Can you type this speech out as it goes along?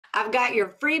I've got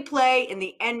your free play in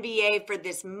the NBA for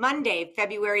this Monday,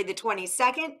 February the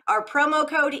 22nd. Our promo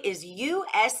code is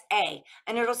USA,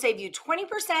 and it'll save you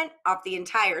 20% off the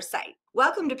entire site.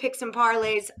 Welcome to Picks and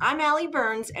Parlays. I'm Allie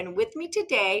Burns, and with me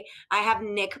today, I have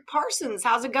Nick Parsons.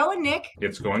 How's it going, Nick?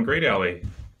 It's going great, Allie.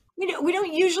 We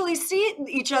don't usually see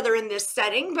each other in this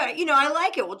setting, but, I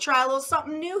like it. We'll try a little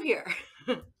something new here.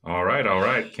 All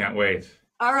right. Can't wait.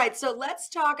 All right, so let's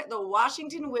talk the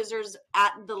Washington Wizards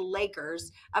at the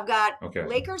Lakers. I've got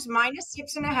Lakers minus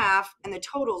 6.5, and the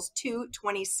total's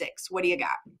 226. What do you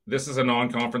got? This is a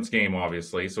non-conference game,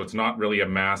 obviously, so it's not really a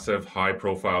massive,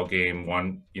 high-profile game,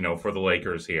 for the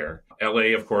Lakers here.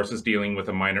 LA, of course, is dealing with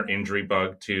a minor injury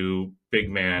bug to big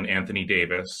man Anthony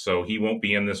Davis, so he won't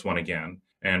be in this one again.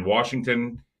 And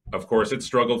Washington, of course, it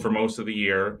struggled for most of the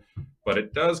year, but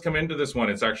it does come into this one.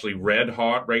 It's actually red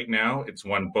hot right now. It's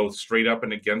won both straight up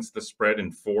and against the spread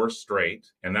in 4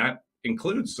 straight. And that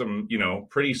includes some,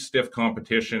 pretty stiff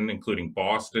competition, including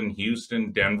Boston,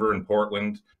 Houston, Denver, and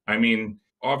Portland. I mean,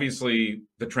 obviously,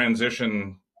 the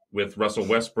transition with Russell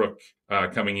Westbrook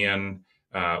coming in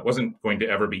wasn't going to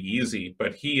ever be easy,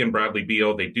 but he and Bradley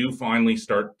Beal, they do finally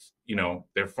start,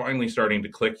 they're finally starting to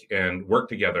click and work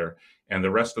together. And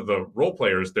the rest of the role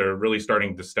players, they're really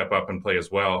starting to step up and play as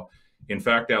well. In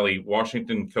fact, Allie,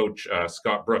 Washington coach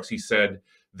Scott Brooks, he said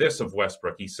this of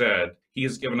Westbrook. He said, he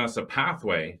has given us a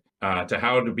pathway to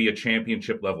how to be a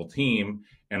championship level team,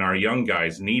 and our young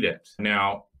guys need it.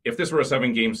 Now, if this were a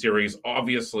 7-game series,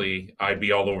 obviously I'd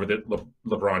be all over the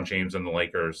LeBron James and the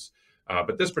Lakers.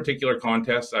 But this particular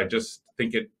contest, I just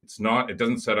think it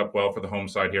doesn't set up well for the home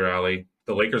side here, Allie.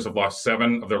 The Lakers have lost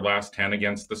 7 of their last 10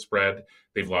 against the spread.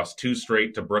 They've lost 2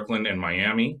 straight to Brooklyn and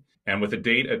Miami. And with a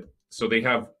date so they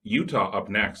have Utah up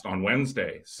next on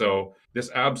Wednesday. So this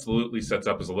absolutely sets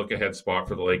up as a look-ahead spot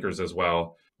for the Lakers as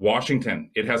well. Washington,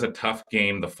 it has a tough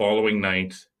game the following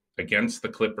night against the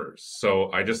Clippers. So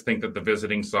I just think that the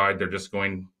visiting side, they're just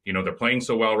going, they're playing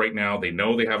so well right now. They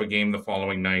know they have a game the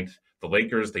following night. The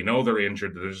Lakers, they know they're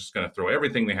injured. They're just going to throw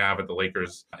everything they have at the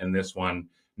Lakers in this one,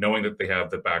 knowing that they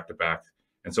have the back-to-back.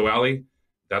 And so, Allie,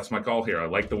 that's my call here. I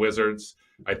like the Wizards.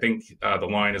 I think the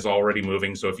line is already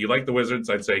moving. So if you like the Wizards,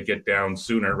 I'd say get down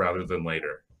sooner rather than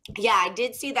later. Yeah, I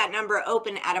did see that number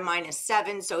open at a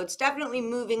 -7, so it's definitely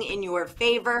moving in your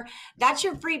favor. That's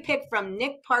your free pick from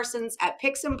Nick Parsons at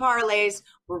Picks and Parlays.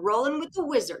 We're rolling with the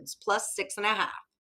Wizards plus 6.5.